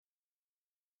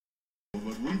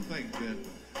But we think that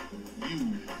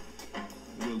you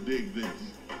will dig this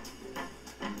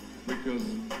because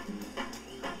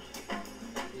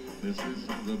this is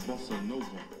the bossa nova.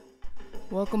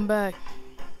 Welcome back.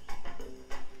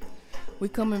 We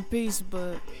come in peace,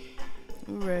 but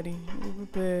we're ready. We're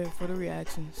prepared for the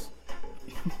reactions.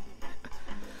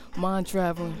 Mind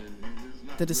Traveling,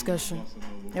 the discussion,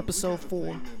 episode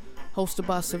 4, hosted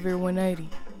by Severe 180.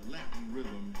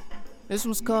 This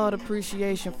one's called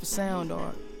Appreciation for Sound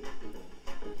Art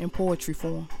in poetry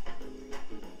form.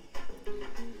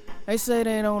 They say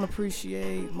they don't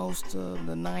appreciate most of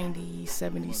the 90s,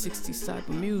 70s, 60s type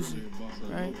of music,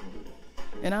 right?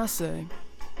 And I say,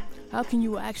 how can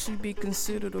you actually be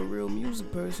considered a real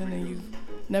music person and you've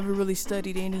never really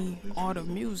studied any art of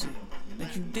music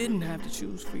that you didn't have to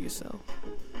choose for yourself?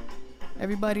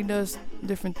 Everybody does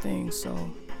different things,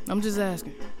 so I'm just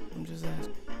asking.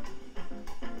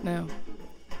 Now,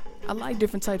 I like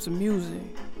different types of music.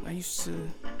 I used to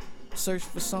search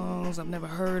for songs I've never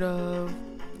heard of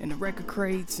in the record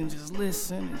crates and just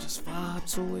listen and just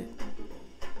vibe to it.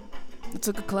 I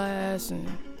took a class and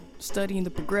studying the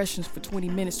progressions for 20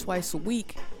 minutes twice a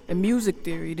week, and music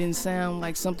theory didn't sound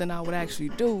like something I would actually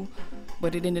do,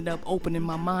 but it ended up opening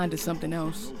my mind to something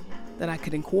else that I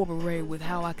could incorporate with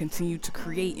how I continue to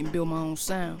create and build my own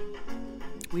sound.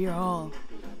 We are all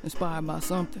inspired by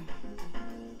something.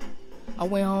 I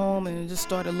went home and just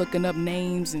started looking up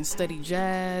names and studied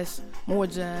jazz, more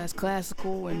jazz,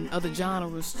 classical, and other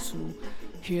genres to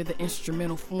hear the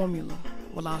instrumental formula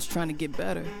while I was trying to get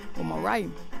better with my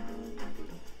writing.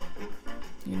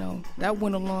 You know, that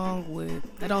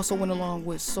also went along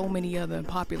with so many other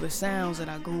popular sounds that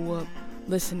I grew up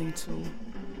listening to.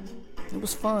 It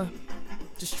was fun,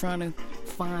 just trying to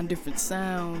find different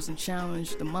sounds and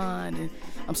challenge the mind, and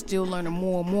I'm still learning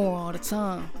more and more all the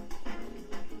time.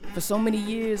 For so many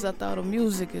years, I thought of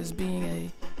music as being a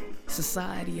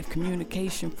society of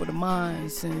communication for the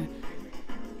minds, and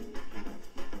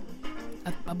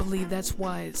I believe that's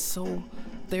why it's so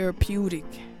therapeutic,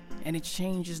 and it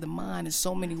changes the mind in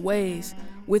so many ways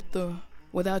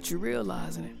without you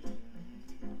realizing it.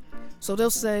 So they'll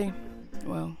say,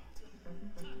 well,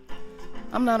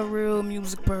 I'm not a real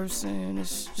music person,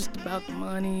 it's just about the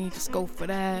money, just go for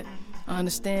that. I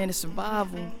understand it's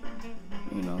survival.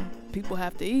 You know, people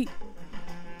have to eat.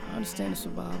 I understand the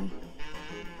survival.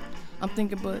 I'm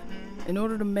thinking, but in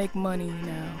order to make money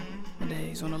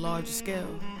nowadays on a larger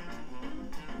scale,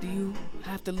 do you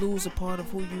have to lose a part of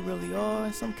who you really are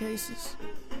in some cases?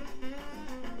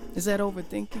 Is that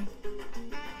overthinking?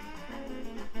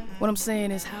 What I'm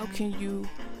saying is, how can you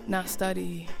not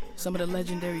study some of the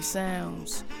legendary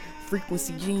sounds,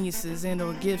 frequency geniuses, and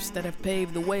or gifts that have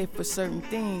paved the way for certain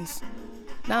things?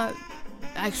 Not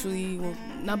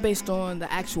based on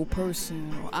the actual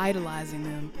person or idolizing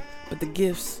them, but the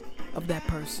gifts of that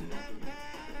person.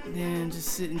 Then just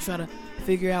sit and try to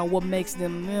figure out what makes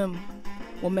them them,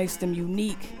 what makes them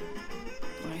unique.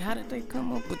 Like, how did they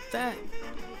come up with that?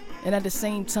 And at the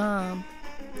same time,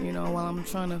 you know, while I'm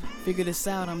trying to figure this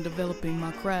out, I'm developing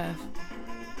my craft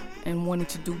and wanting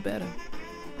to do better.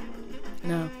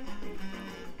 Now,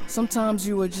 sometimes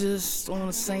you are just on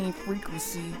the same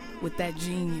frequency with that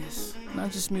genius,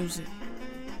 not just music.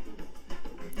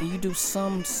 And you do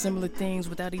some similar things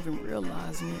without even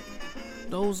realizing it.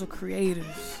 Those are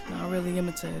creators, not really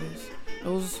imitators.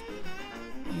 Those,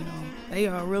 you know, they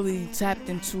are really tapped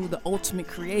into the ultimate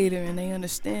creator, and they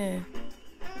understand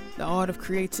the art of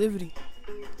creativity.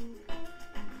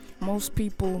 Most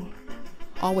people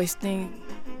always think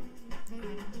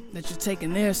that you're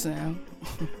taking their sound.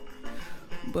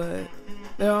 But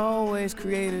there are always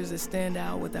creators that stand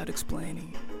out without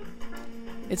explaining.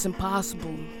 It's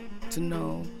impossible to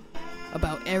know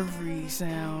about every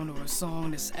sound or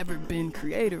song that's ever been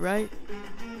created, right?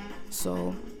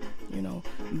 So, you know,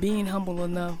 being humble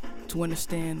enough to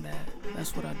understand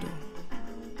that's what I do.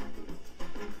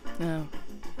 Now,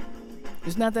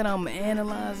 it's not that I'm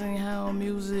analyzing how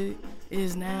music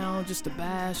is now just to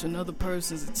bash another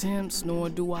person's attempts, nor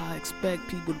do I expect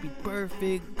people to be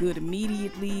perfect, good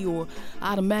immediately, or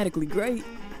automatically great.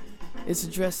 It's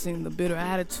addressing the bitter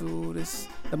attitude, it's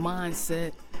the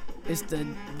mindset, it's the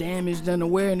damaged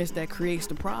unawareness that creates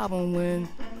the problem when,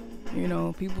 you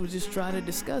know, people just try to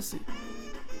discuss it.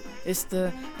 It's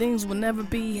the things will never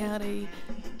be how they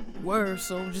were,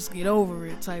 so just get over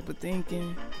it type of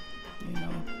thinking. You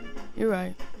know, you're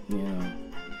right, you know.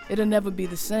 It'll never be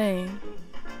the same.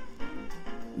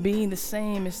 Being the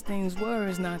same as things were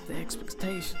is not the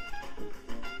expectation.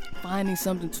 Finding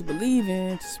something to believe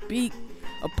in, to speak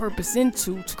a purpose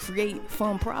into, to create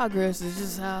fun progress is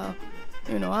just how,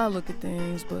 you know, I look at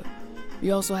things. But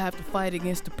We also have to fight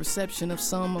against the perception of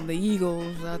some of the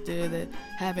egos out there that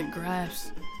haven't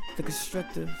grasped the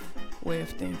constructive way of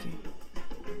thinking,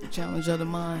 to challenge other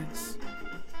minds.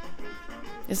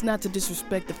 It's not to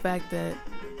disrespect the fact that,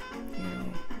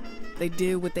 they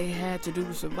did what they had to do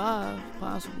to survive,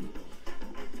 possibly.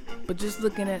 But just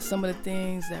looking at some of the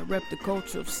things that rep the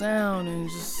culture of sound and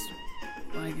just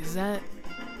like,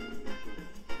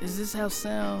 is this how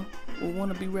sound will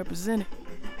want to be represented?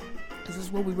 Is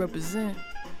this what we represent?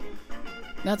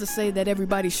 Not to say that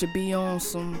everybody should be on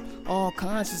some all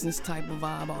consciousness type of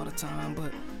vibe all the time,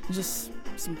 but just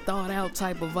some thought out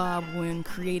type of vibe when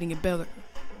creating a better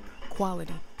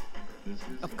quality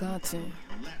of content.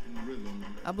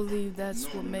 I believe that's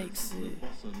what makes it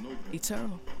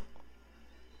eternal.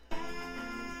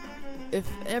 If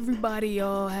everybody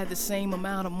all had the same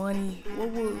amount of money,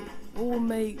 what would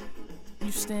make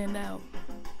you stand out?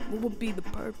 What would be the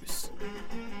purpose?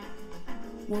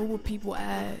 What would people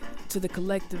add to the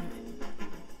collective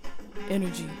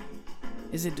energy?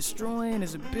 Is it destroying?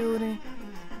 Is it building?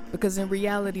 Because in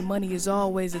reality, money is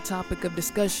always a topic of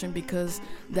discussion because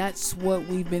that's what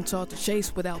we've been taught to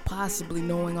chase without possibly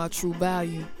knowing our true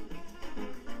value.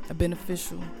 A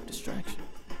beneficial distraction.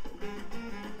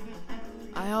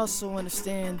 I also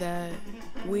understand that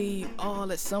we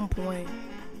all at some point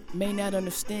may not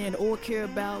understand or care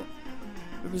about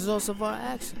the results of our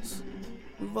actions.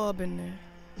 We've all been there.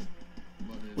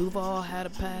 We've all had a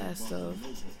past of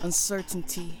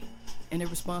uncertainty and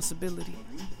irresponsibility.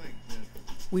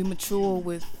 We mature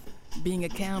with being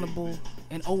accountable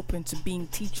and open to being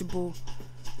teachable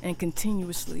and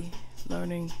continuously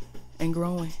learning and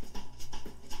growing.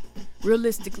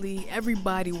 Realistically,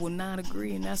 everybody will not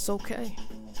agree, and that's okay.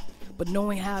 But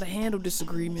knowing how to handle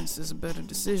disagreements is a better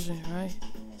decision, right?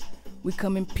 We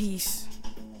come in peace,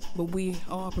 but we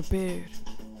are prepared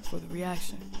for the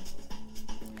reaction.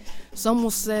 Some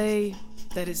will say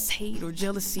that it's hate or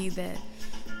jealousy.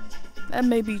 That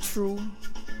may be true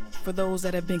for those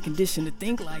that have been conditioned to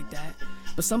think like that.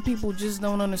 But some people just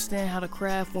don't understand how to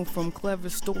craft one from clever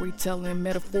storytelling,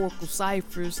 metaphorical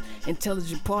ciphers,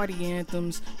 intelligent party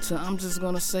anthems to I'm just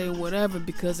gonna say whatever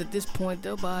because at this point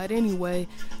they'll buy it anyway.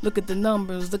 Look at the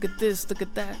numbers, look at this, look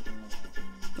at that.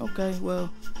 Okay, well,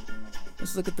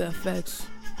 let's look at the effects,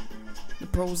 the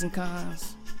pros and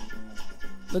cons.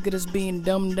 Look at us being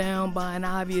dumbed down by an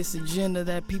obvious agenda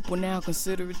that people now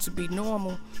consider it to be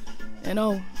normal.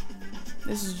 And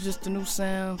this is just a new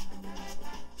sound.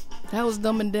 How is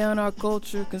dumbing down our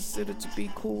culture considered to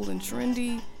be cool and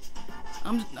trendy?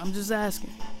 I'm just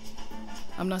asking.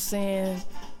 I'm not saying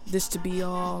this to be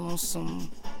all on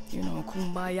some,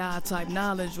 kumbaya type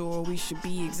knowledge, or we should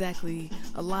be exactly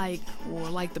alike or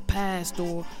like the past,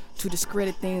 or to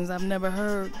discredit things I've never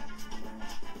heard.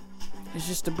 It's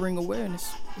just to bring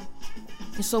awareness.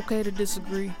 It's okay to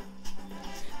disagree.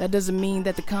 That doesn't mean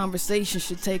that the conversation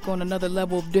should take on another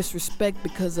level of disrespect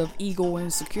because of ego and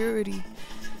insecurity.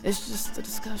 It's just a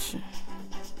discussion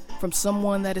from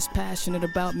someone that is passionate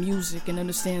about music and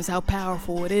understands how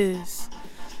powerful it is.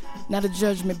 Not a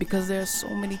judgment, because there are so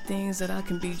many things that I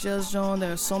can be judged on.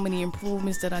 There are so many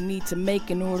improvements that I need to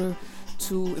make in order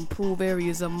to improve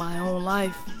areas of my own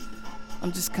life.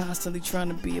 I'm just constantly trying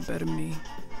to be a better me.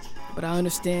 But I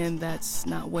understand that's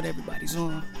not what everybody's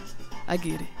on. I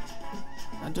get it.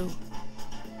 I do.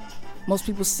 Most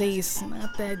people say it's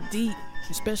not that deep,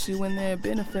 especially when they're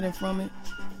benefiting from it.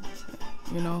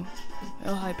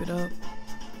 They'll hype it up.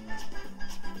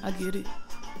 I get it.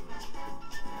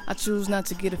 I choose not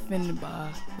to get offended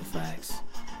by the facts.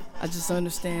 I just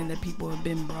understand that people have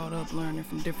been brought up learning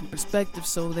from different perspectives,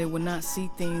 so they will not see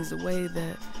things the way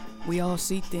that we all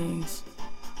see things.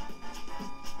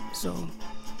 So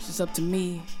it's just up to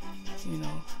me,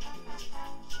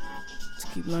 to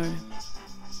keep learning.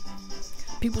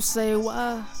 People say,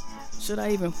 why should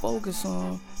I even focus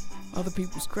on other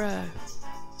people's craft?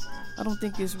 I don't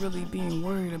think it's really being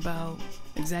worried about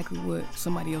exactly what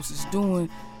somebody else is doing.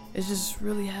 It's just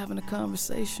really having a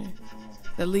conversation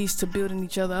that leads to building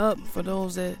each other up for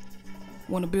those that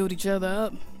want to build each other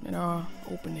up and are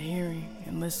open to hearing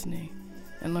and listening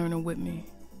and learning with me.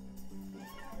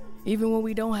 Even when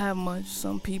we don't have much,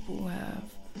 some people have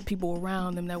people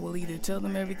around them that will either tell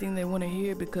them everything they want to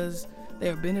hear because they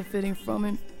are benefiting from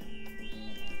it,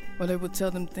 or they will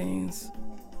tell them things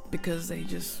because they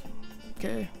just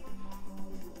care.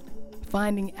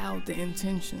 Finding out the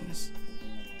intentions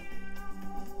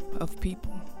of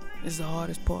people is the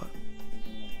hardest part.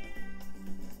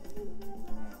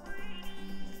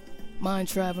 Mind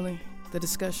traveling, the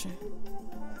discussion.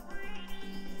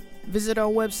 Visit our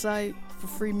website for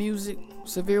free music,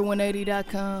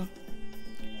 severe180.com.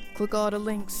 Click all the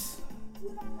links.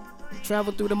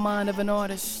 travel through the mind of an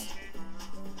artist.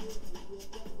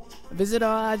 Visit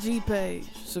our IG page,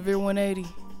 Severe180.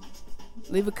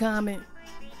 Leave a comment.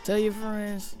 Tell your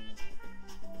friends.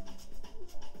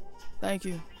 Thank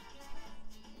you.